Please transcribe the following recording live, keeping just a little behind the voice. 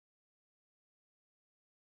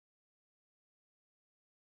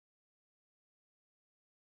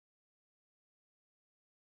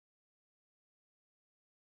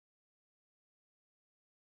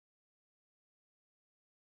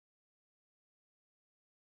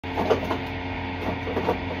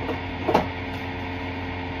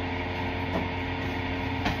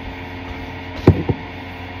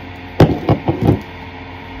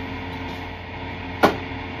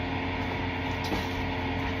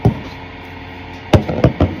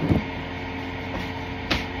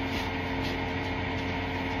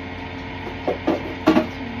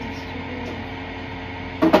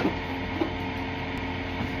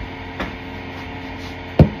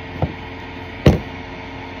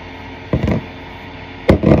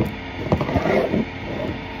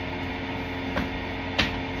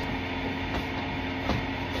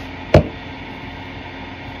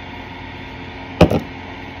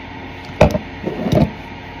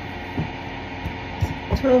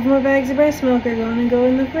12 more bags of breast milk are going to go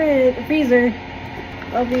in the freezer.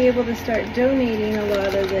 I'll be able to start donating a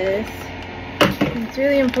lot of this. It's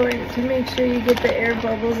really important to make sure you get the air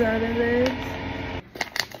bubbles out of this.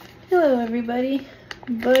 Hello everybody.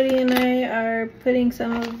 Buddy and I are putting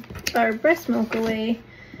some of our breast milk away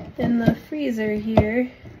in the freezer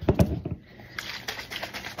here.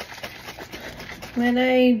 When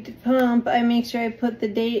I pump, I make sure I put the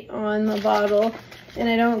date on the bottle, and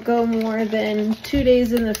I don't go more than 2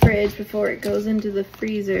 days in the fridge before it goes into the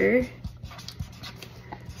freezer.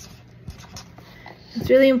 It's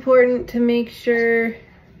really important to make sure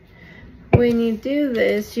when you do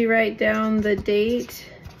this, you write down the date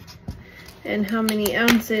and how many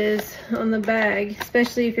ounces on the bag,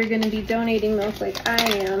 especially if you're going to be donating milk like I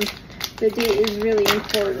am. The date is really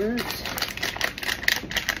important.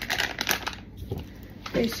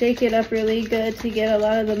 I shake it up really good to get a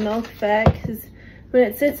lot of the milk fat, because when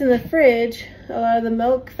it sits in the fridge, a lot of the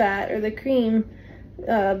milk fat or the cream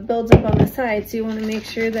builds up on the side, so you want to make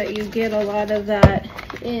sure that you get a lot of that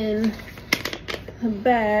in the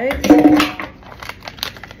bag.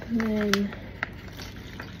 And then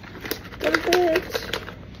dump it.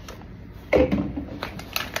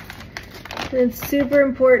 It's super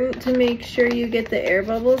important to make sure you get the air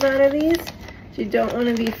bubbles out of these. You don't want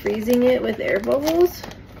to be freezing it with air bubbles.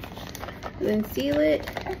 And then seal it.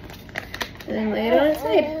 And then lay it on its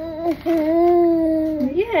side.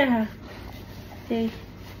 Yeah. Okay.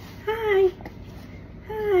 Hi.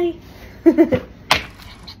 Hi.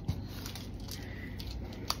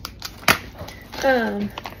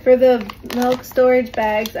 For the milk storage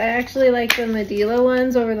bags, I actually like the Medela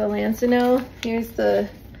ones over the Lancino. Here's the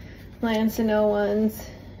Lancino ones,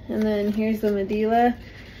 and then here's the Medela.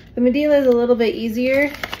 The Medela is a little bit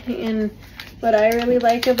easier, and what I really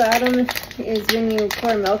like about them is when you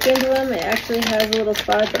pour milk into them, it actually has a little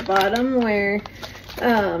spot at the bottom where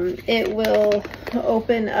it will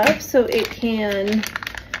open up, so it can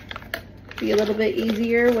be a little bit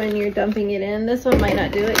easier when you're dumping it in. This one might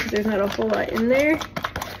not do it because there's not a whole lot in there,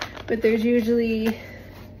 but there's usually a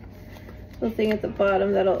little thing at the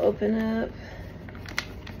bottom that'll open up.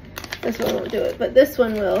 This one won't do it, but this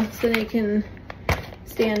one will, so then you can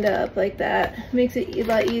stand up like that. Makes it a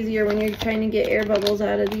lot easier when you're trying to get air bubbles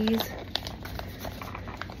out of these.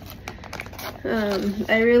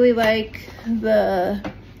 I really like the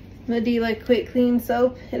Medela Quick Clean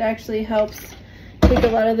soap. It actually helps take a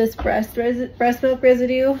lot of this breast milk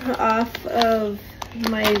residue off of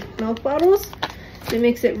my milk bottles. It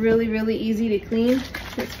makes it really, really easy to clean.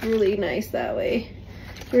 It's really nice that way.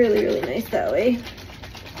 Really, really nice that way.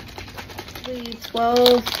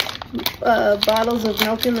 12 bottles of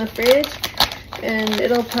milk in the fridge, and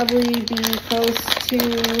it'll probably be close to,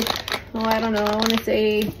 oh, I don't know, I want to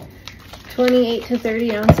say 28 to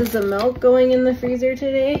 30 ounces of milk going in the freezer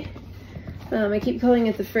today. I keep calling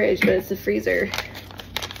it the fridge, but it's the freezer.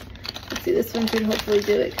 Let's see, this one should hopefully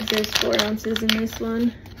do it because there's 4 ounces in this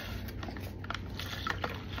one.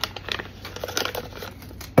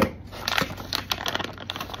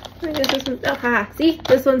 I guess this one, oh, see,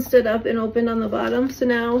 this one stood up and opened on the bottom, so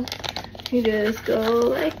now you just go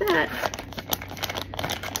like that.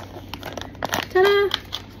 Ta-da!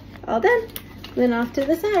 All done. Then off to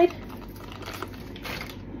the side.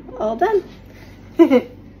 All done.